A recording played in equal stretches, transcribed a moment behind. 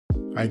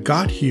I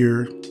got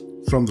here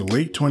from the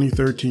late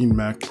 2013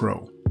 Mac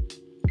Pro,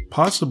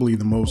 possibly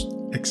the most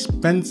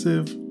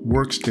expensive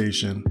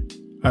workstation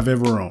I've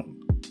ever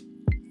owned.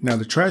 Now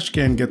the trash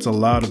can gets a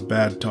lot of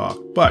bad talk,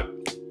 but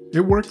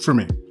it worked for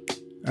me.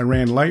 I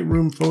ran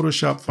Lightroom,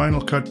 Photoshop,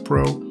 Final Cut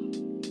Pro,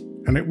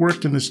 and it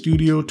worked in the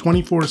studio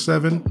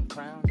 24/7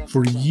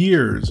 for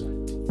years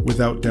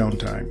without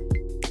downtime.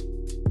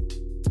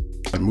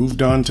 I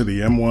moved on to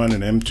the M1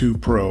 and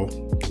M2 Pro,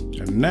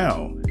 and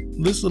now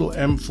this little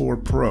M4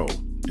 Pro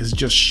has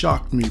just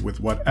shocked me with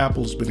what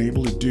Apple's been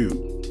able to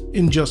do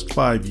in just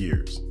 5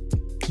 years.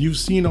 You've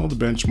seen all the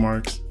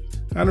benchmarks.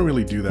 I don't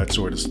really do that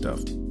sort of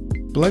stuff,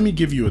 but let me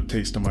give you a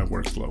taste of my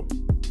workflow.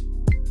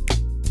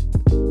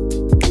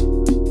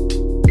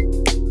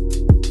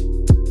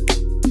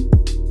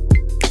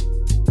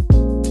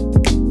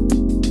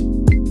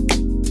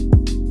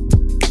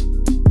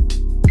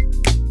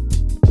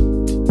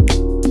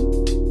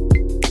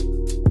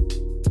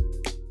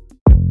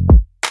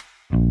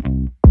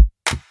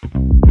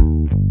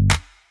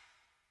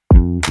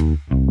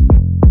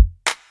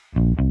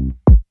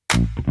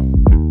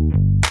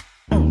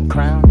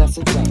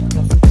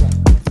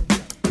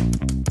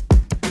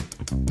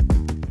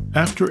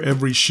 After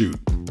every shoot,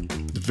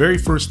 the very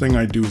first thing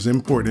I do is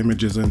import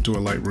images into a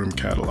Lightroom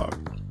catalog,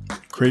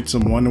 create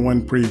some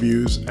one-to-one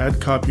previews,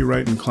 add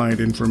copyright and client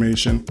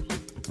information.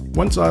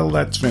 Once all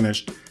that's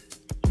finished,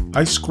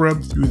 I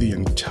scrub through the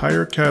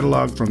entire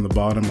catalog from the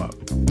bottom up.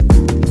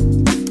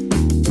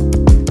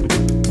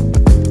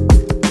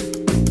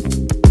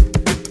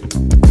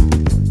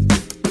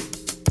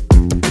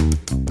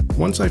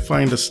 Once I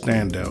find a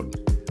standout,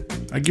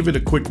 I give it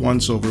a quick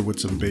once-over with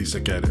some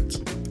basic edits.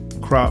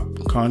 Crop,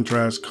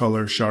 contrast,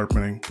 color,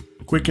 sharpening.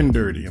 Quick and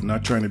dirty. I'm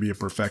not trying to be a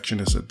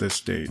perfectionist at this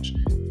stage.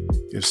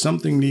 If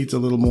something needs a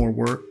little more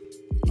work,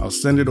 I'll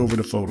send it over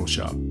to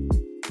Photoshop.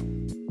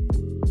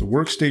 The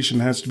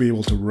workstation has to be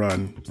able to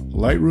run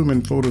Lightroom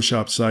and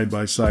Photoshop side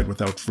by side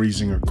without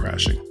freezing or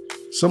crashing.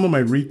 Some of my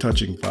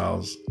retouching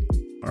files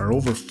are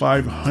over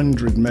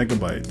 500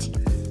 megabytes.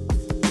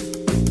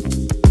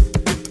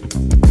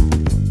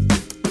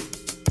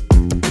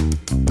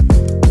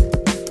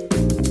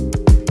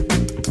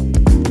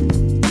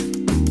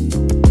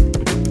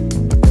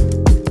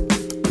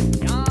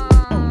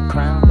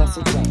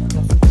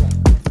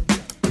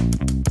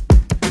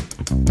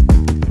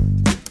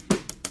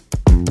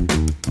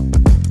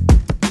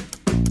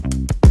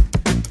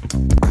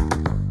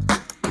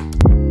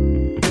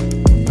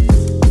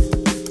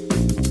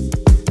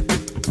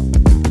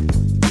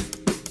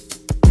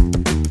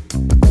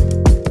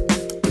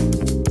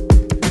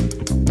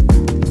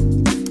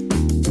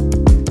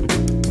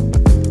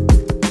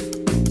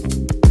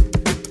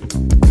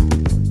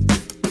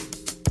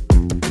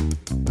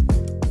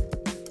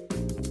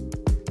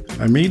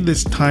 I made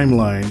this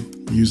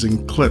timeline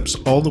using clips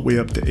all the way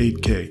up to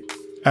 8K.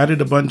 Added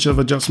a bunch of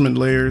adjustment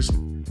layers,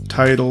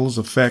 titles,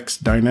 effects,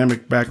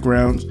 dynamic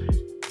backgrounds.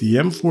 The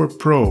M4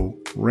 Pro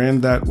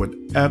ran that with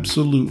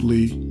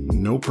absolutely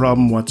no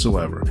problem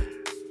whatsoever.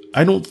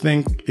 I don't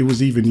think it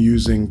was even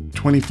using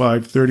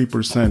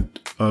 25–30%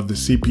 of the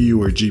CPU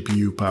or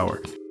GPU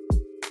power.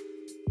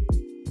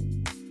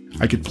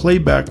 I could play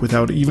back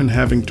without even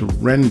having to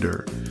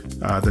render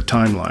the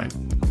timeline.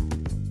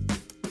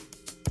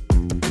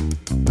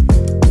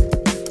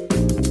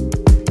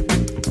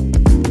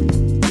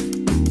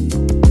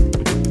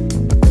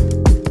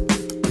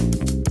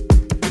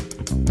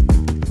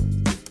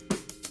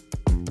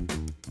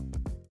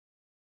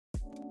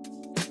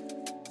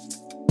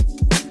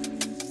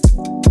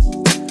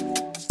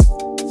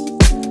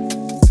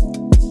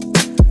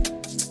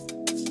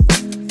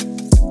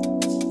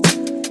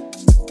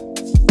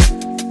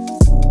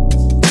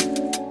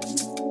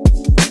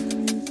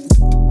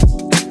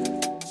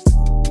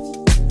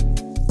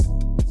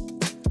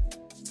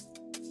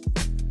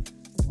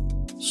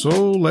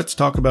 So let's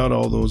talk about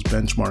all those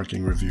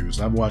benchmarking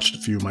reviews. I've watched a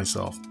few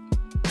myself.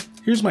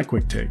 Here's my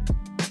quick take.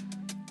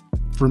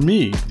 For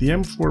me, the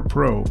M4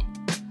 Pro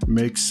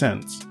makes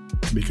sense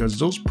because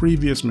those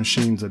previous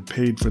machines had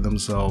paid for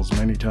themselves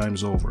many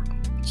times over.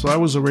 So I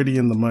was already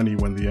in the money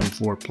when the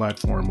M4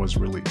 platform was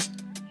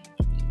released.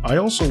 I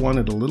also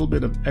wanted a little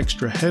bit of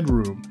extra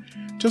headroom,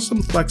 just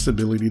some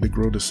flexibility to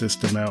grow the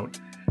system out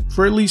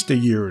for at least a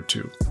year or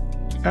two.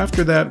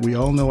 After that, we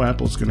all know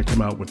Apple's going to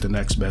come out with the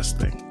next best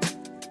thing.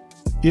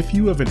 If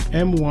you have an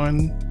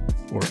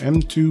M1 or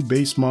M2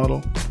 base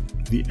model,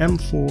 the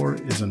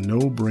M4 is a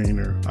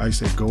no-brainer. I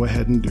say go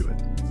ahead and do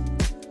it.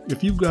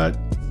 If you've got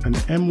an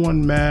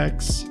M1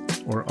 Max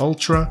or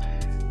Ultra,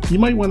 you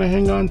might want to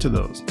hang on to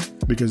those,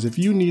 because if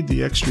you need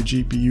the extra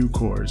GPU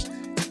cores,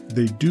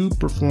 they do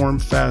perform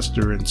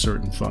faster in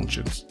certain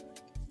functions.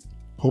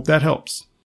 Hope that helps.